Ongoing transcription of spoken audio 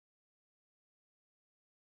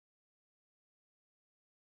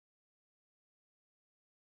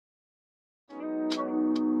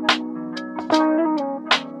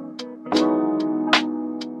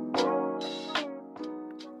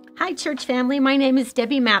Hi, church family. My name is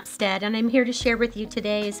Debbie Mapstead, and I'm here to share with you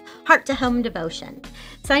today's Heart to Home devotion.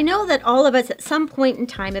 So I know that all of us at some point in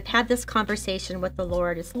time have had this conversation with the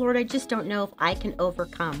Lord. It's, Lord, I just don't know if I can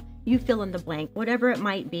overcome. You fill in the blank, whatever it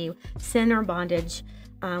might be, sin or bondage.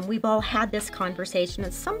 We've all had this conversation,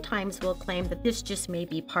 and sometimes we'll claim that this just may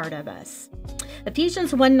be part of us.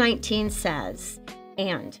 Ephesians 1:19 says,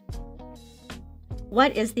 "And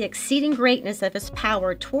what is the exceeding greatness of his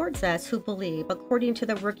power towards us who believe, according to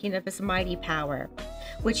the working of his mighty power,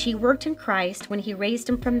 which he worked in Christ when he raised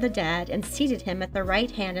him from the dead and seated him at the right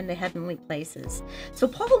hand in the heavenly places." So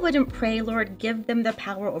Paul wouldn't pray, Lord, give them the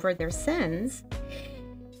power over their sins.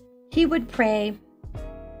 He would pray,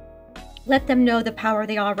 let them know the power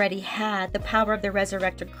they already had, the power of the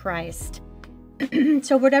resurrected Christ.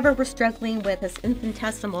 So whatever we're struggling with is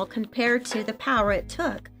infinitesimal compared to the power it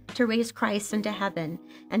took to raise Christ into heaven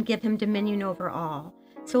and give him dominion over all.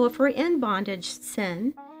 So if we're in bondage,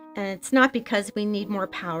 sin, and it's not because we need more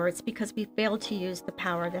power, it's because we failed to use the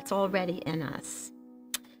power that's already in us.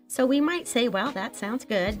 So we might say, well, that sounds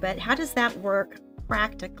good, but how does that work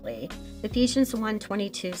practically? Ephesians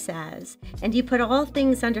 1:22 says, "And he put all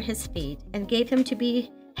things under his feet and gave him to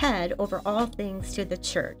be head over all things to the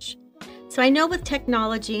church." So I know with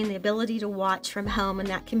technology and the ability to watch from home, and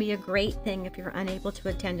that can be a great thing if you're unable to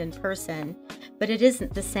attend in person, but it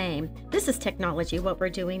isn't the same. This is technology, what we're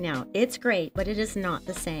doing now. It's great, but it is not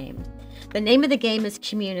the same. The name of the game is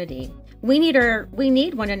community. We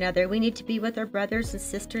need one another. We need to be with our brothers and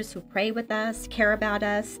sisters who pray with us, care about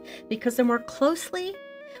us, because the more closely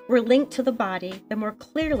we're linked to the body, the more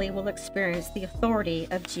clearly we'll experience the authority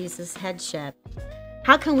of Jesus' headship.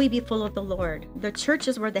 How can we be full of the Lord? The church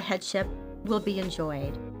is where the headship will be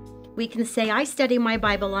enjoyed. We can say, I study my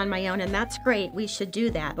Bible on my own, and that's great. We should do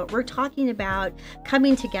that. But we're talking about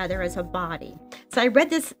coming together as a body. So I read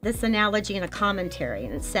this analogy in a commentary,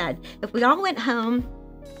 and it said, if we all went home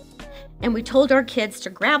and we told our kids to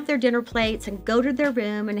grab their dinner plates and go to their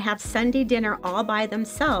room and have Sunday dinner all by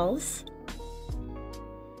themselves,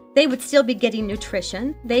 they would still be getting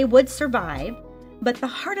nutrition. They would survive. But the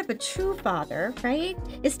heart of a true father, right,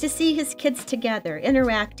 is to see his kids together,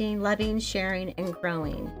 interacting, loving, sharing, and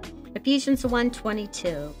growing. Ephesians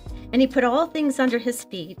 1:22, "And he put all things under his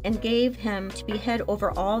feet and gave him to be head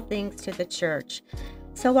over all things to the church."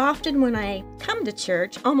 So often when I come to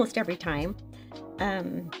church, almost every time,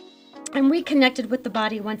 I'm reconnected with the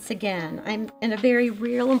body once again. I'm in a very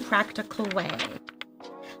real and practical way.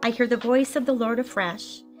 I hear the voice of the Lord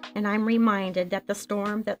afresh, and I'm reminded that the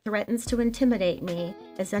storm that threatens to intimidate me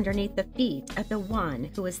is underneath the feet of the one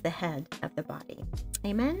who is the head of the body.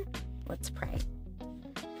 Amen? Let's pray.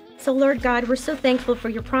 So Lord God, we're so thankful for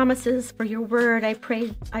your promises, for your word. I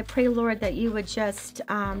pray, Lord, that you would just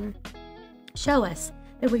show us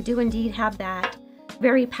that we do indeed have that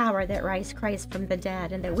very power that raised Christ from the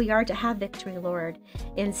dead, and that we are to have victory, Lord,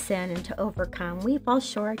 in sin and to overcome. We fall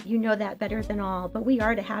short. You know that better than all, but we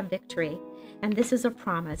are to have victory. And this is a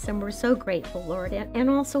promise, and we're so grateful, Lord. And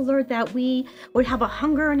also, Lord, that we would have a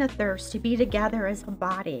hunger and a thirst to be together as a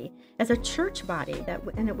body, as a church body,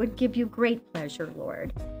 and it would give you great pleasure,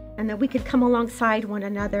 Lord. And that we could come alongside one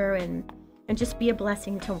another and just be a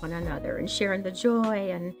blessing to one another and share in the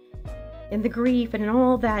joy and in the grief and in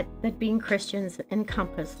all that being Christians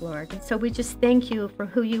encompass, Lord. And so we just thank you for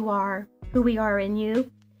who you are, who we are in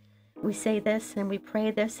you. We say this and we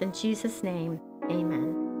pray this in Jesus' name.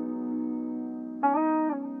 Amen.